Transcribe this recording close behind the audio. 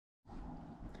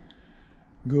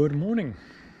Good morning.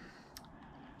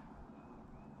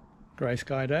 Grey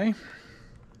sky day.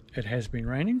 It has been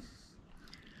raining.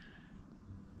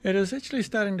 It is actually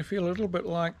starting to feel a little bit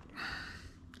like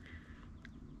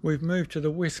we've moved to the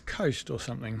west coast or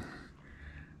something.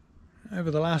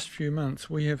 Over the last few months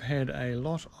we have had a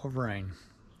lot of rain,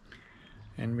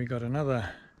 and we got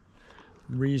another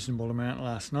reasonable amount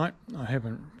last night. I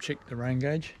haven't checked the rain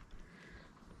gauge,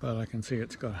 but I can see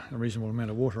it's got a reasonable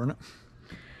amount of water in it.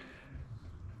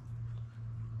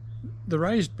 The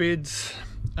raised beds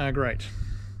are great,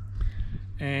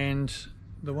 and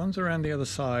the ones around the other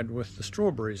side with the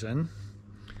strawberries in,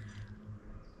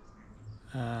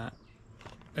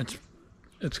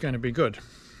 it's going to be good.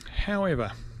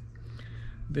 However,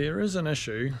 there is an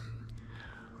issue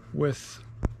with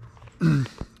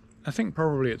I think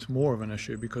probably it's more of an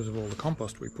issue because of all the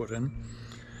compost we put in.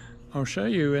 I'll show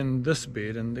you in this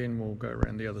bed and then we'll go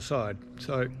around the other side.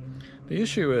 So the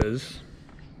issue is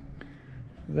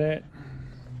that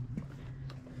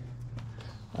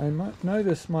I know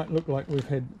this might look like we've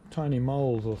had tiny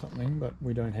moles or something, but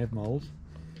we don't have moles.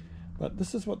 But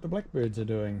this is what the blackbirds are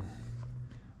doing.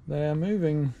 They are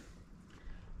moving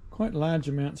quite large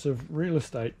amounts of real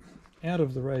estate out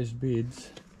of the raised beds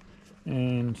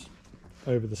and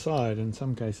over the side in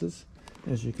some cases,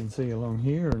 as you can see along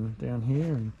here and down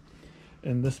here and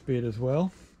in this bed as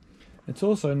well. It's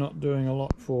also not doing a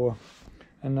lot for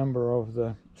a number of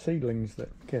the seedlings that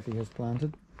Kathy has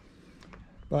planted,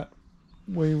 but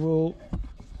we will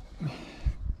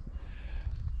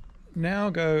now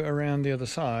go around the other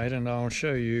side and I'll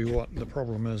show you what the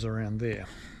problem is around there.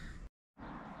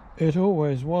 It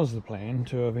always was the plan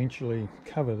to eventually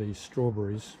cover these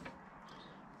strawberries,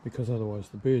 because otherwise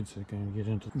the birds are going to get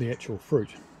into the actual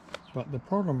fruit. But the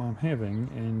problem I'm having,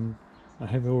 and I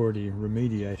have already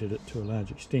remediated it to a large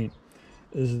extent,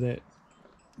 is that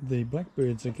the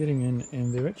blackbirds are getting in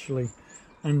and they're actually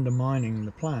undermining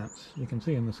the plants. You can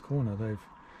see in this corner they've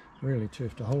really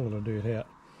turfed a whole lot of dirt out.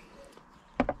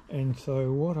 And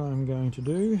so what I'm going to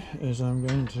do is I'm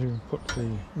going to put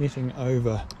the netting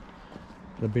over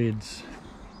the beds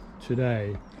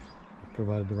today,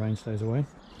 provided the rain stays away.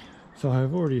 So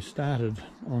I've already started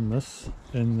on this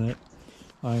in that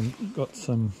I've got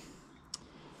some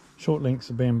short lengths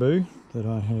of bamboo that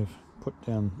I have put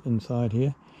down inside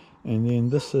here, and then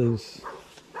this is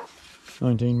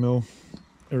 19mm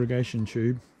irrigation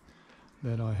tube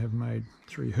that I have made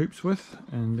 3 hoops with,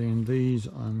 and then these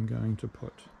I'm going to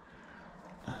put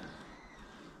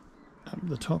up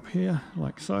the top here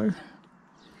like so,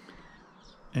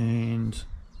 and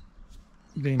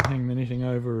then hang the netting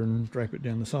over and drape it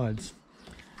down the sides.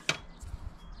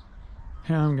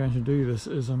 How I'm going to do this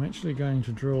is I'm actually going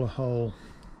to drill a hole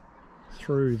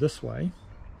through this way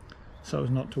so as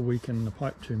not to weaken the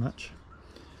pipe too much.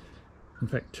 In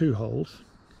fact, 2 holes,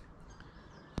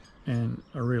 and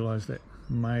I realise that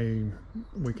may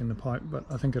weaken the pipe, but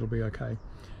I think it'll be okay.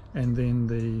 And then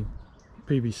the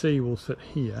PVC will sit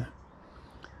here,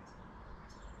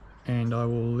 and I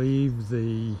will leave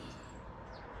the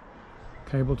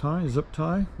cable tie, zip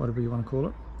tie, whatever you want to call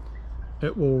it.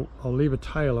 I'll leave a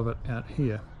tail of it out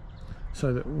here,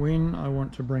 so that when I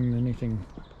want to bring the netting,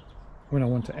 when I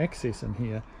want to access in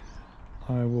here,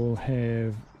 I will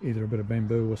have either a bit of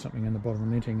bamboo or something in the bottom of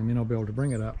the netting, and then I'll be able to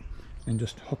bring it up and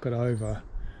just hook it over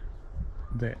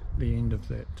the end of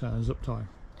that zip tie.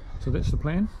 So that's the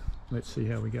plan. Let's see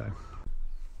how we go.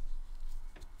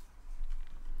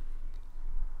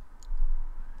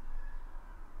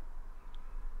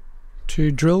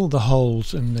 To drill the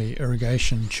holes in the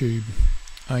irrigation tube,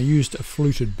 I used a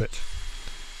fluted bit,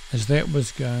 as that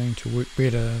was going to work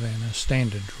better than a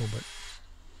standard drill bit.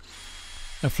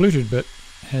 A fluted bit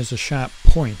has a sharp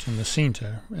point in the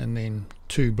centre and then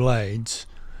 2 blades,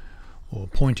 or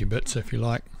pointy bits if you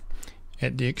like,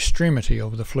 at the extremity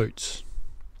of the flutes.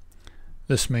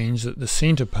 This means that the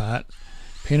centre part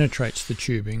penetrates the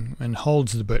tubing and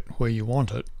holds the bit where you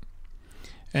want it,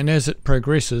 and as it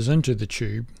progresses into the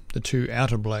tube, the 2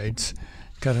 outer blades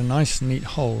cut a nice neat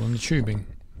hole in the tubing.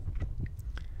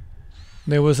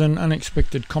 There was an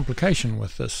unexpected complication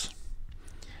with this.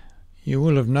 You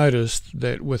will have noticed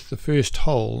that with the first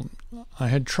hole I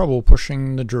had trouble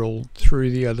pushing the drill through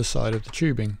the other side of the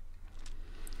tubing.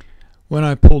 When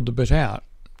I pulled the bit out,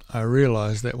 I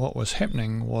realised that what was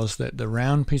happening was that the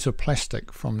round piece of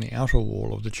plastic from the outer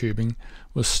wall of the tubing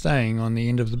was staying on the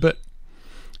end of the bit,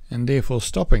 and therefore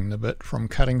stopping the bit from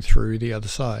cutting through the other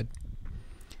side.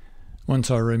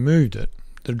 Once I removed it,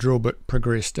 the drill bit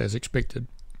progressed as expected.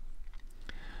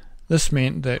 This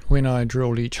meant that when I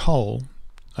drilled each hole,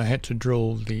 I had to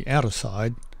drill the outer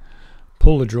side,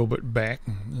 pull the drill bit back,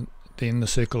 then the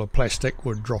circle of plastic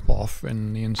would drop off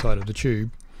in the inside of the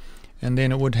tube, and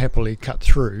then it would happily cut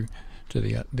through to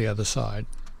the other side.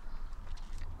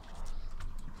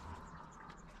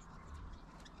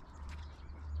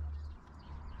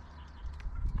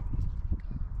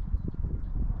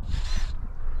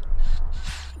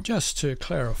 Just to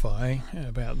clarify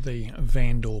about the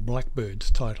Vandal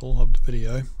Blackbirds title of the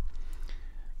video,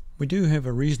 we do have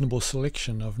a reasonable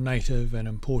selection of native and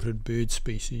imported bird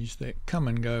species that come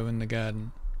and go in the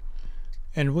garden,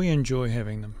 and we enjoy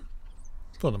having them,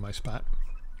 for the most part.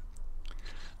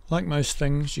 Like most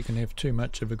things, you can have too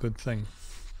much of a good thing.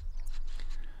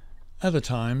 Other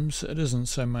times, it isn't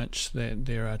so much that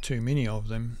there are too many of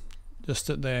them, just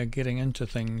that they are getting into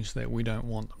things that we don't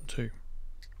want them to.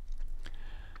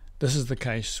 This is the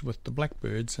case with the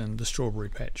blackbirds and the strawberry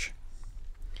patch.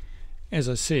 As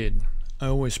I said, I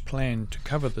always plan to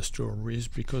cover the strawberries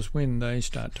because when they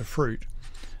start to fruit,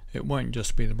 it won't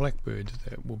just be the blackbirds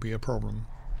that will be a problem.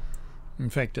 In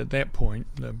fact, at that point,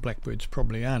 the blackbirds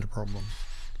probably aren't a problem.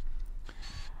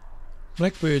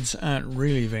 Blackbirds aren't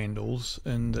really vandals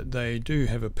in that they do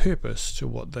have a purpose to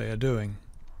what they are doing.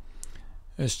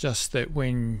 It's just that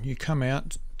when you come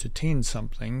out to tend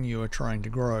something you are trying to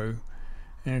grow,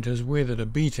 and it has weathered a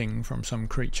beating from some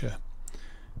creature,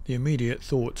 the immediate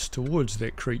thoughts towards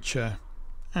that creature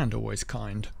aren't always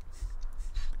kind.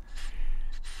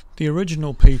 The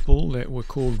original people that were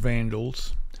called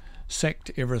Vandals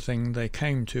sacked everything they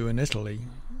came to in Italy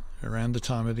around the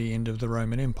time of the end of the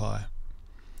Roman Empire.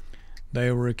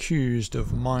 They were accused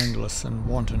of mindless and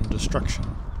wanton destruction.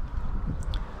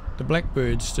 The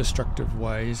blackbirds' destructive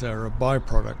ways are a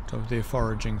byproduct of their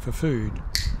foraging for food.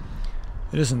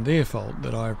 It isn't their fault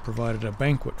that I've provided a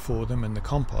banquet for them in the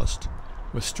compost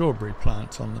with strawberry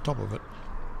plants on the top of it.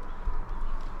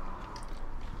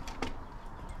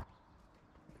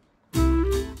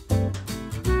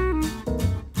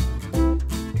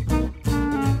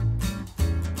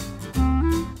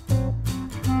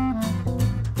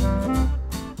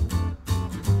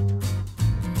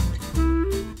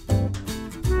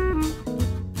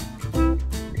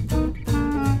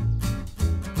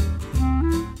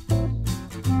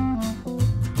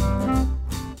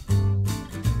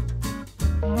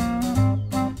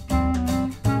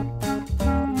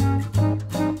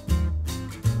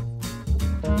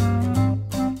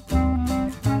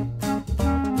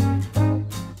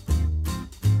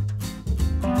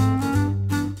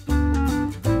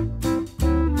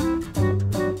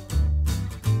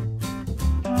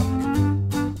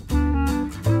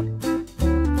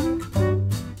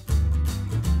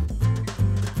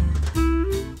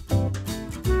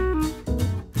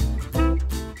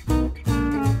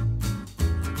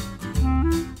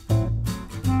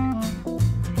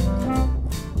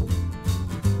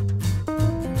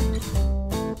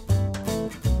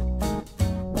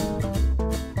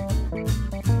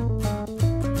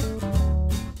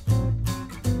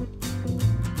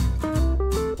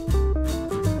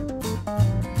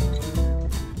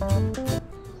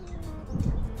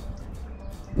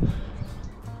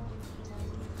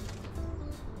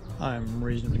 I'm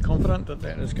reasonably confident that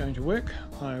that is going to work.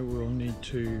 I will need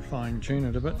to fine tune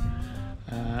it a bit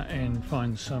and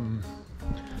find some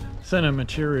thinner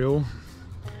material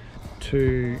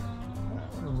to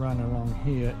run along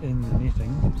here in the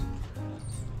netting.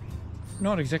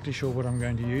 Not exactly sure what I'm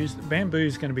going to use. Bamboo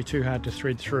is going to be too hard to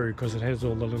thread through because it has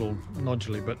all the little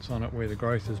noduly bits on it where the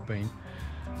growth has been.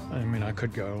 I mean, I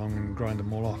could go along and grind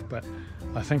them all off, but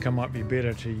I think I might be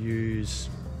better to use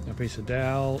a piece of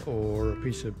dowel or a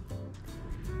piece of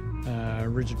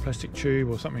rigid plastic tube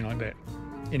or something like that.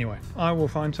 Anyway, I will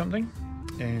find something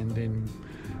and then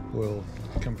we'll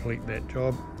complete that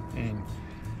job and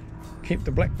keep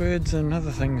the blackbirds and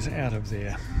other things out of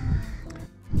there.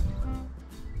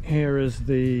 Here is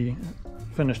the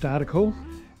finished article,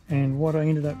 and what I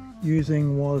ended up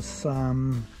using was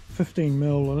some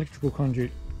 15mm electrical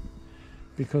conduit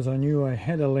because I knew I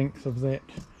had a length of that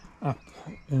up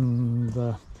in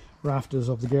the rafters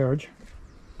of the garage,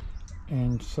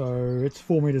 and so it's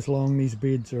 4 meters long. These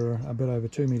beds are a bit over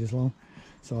 2 meters long,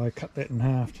 so I cut that in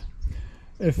half.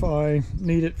 If I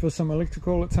need it for some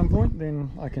electrical at some point,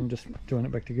 then I can just join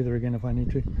it back together again if I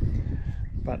need to,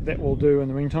 but that will do in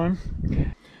the meantime.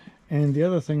 And the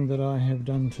other thing that I have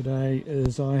done today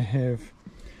is I have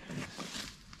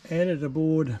added a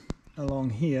board along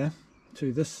here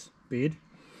to this bed.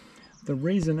 The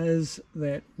reason is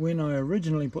that when I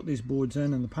originally put these boards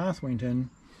in and the path went in,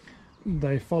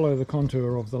 they follow the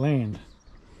contour of the land.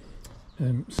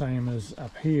 Same as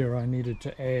up here, I needed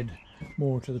to add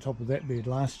more to the top of that bed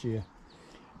last year.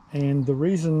 And the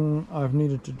reason I've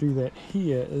needed to do that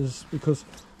here is because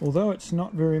although it's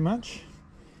not very much,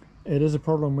 it is a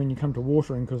problem when you come to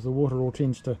watering, because the water all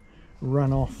tends to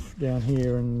run off down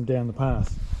here and down the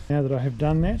path. Now that I have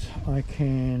done that, I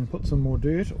can put some more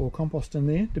dirt or compost in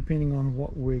there, depending on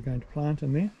what we're going to plant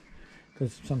in there,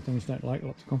 because some things don't like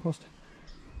lots of compost.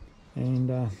 And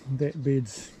that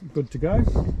bed's good to go.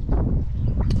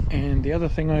 And the other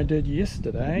thing I did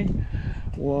yesterday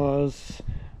was,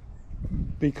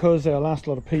 because our last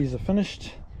lot of peas are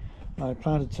finished, I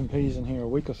planted some peas in here a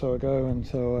week or so ago, and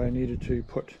so I needed to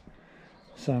put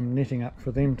some netting up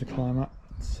for them to climb up,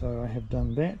 so I have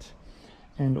done that.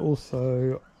 And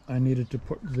also I needed to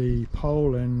put the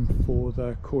pole in for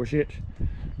the courgette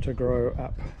to grow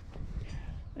up.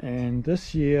 And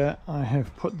this year I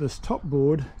have put this top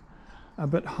board a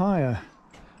bit higher,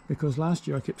 because last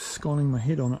year I kept sconning my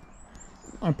head on it.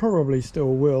 I probably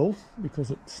still will, because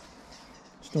it's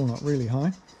still not really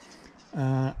high.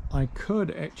 I could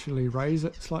actually raise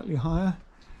it slightly higher,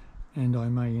 and I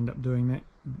may end up doing that,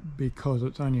 because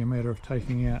it's only a matter of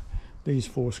taking out these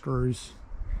 4 screws,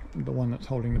 the one that's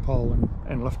holding the pole,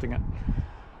 and lifting it.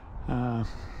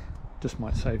 Just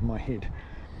might save my head.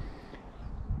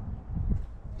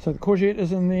 So the courgette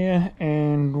is in there,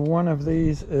 and one of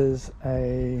these is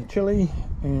a chili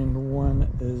and one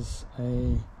is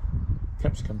a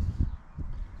capsicum.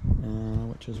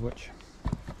 Which is which?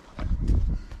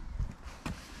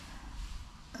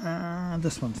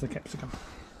 This one's the capsicum.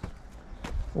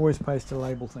 Always pays to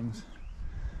label things.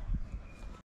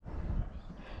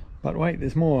 But wait,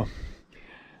 there's more.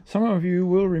 Some of you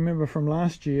will remember from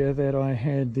last year that I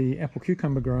had the apple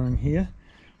cucumber growing here,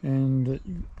 and it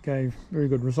gave very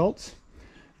good results.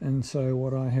 And so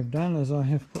what I have done is I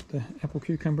have put the apple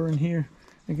cucumber in here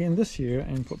again this year,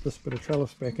 and put this bit of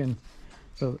trellis back in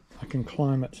so that I can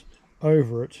climb it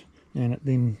over it, and it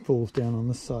then falls down on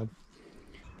this side.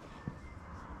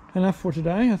 Enough for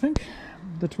today, I think.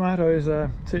 The tomatoes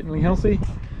are certainly healthy.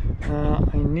 I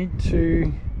need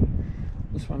to,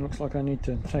 this one looks like I need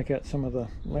to take out some of the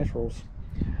laterals.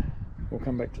 We'll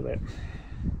come back to that.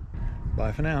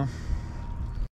 Bye for now.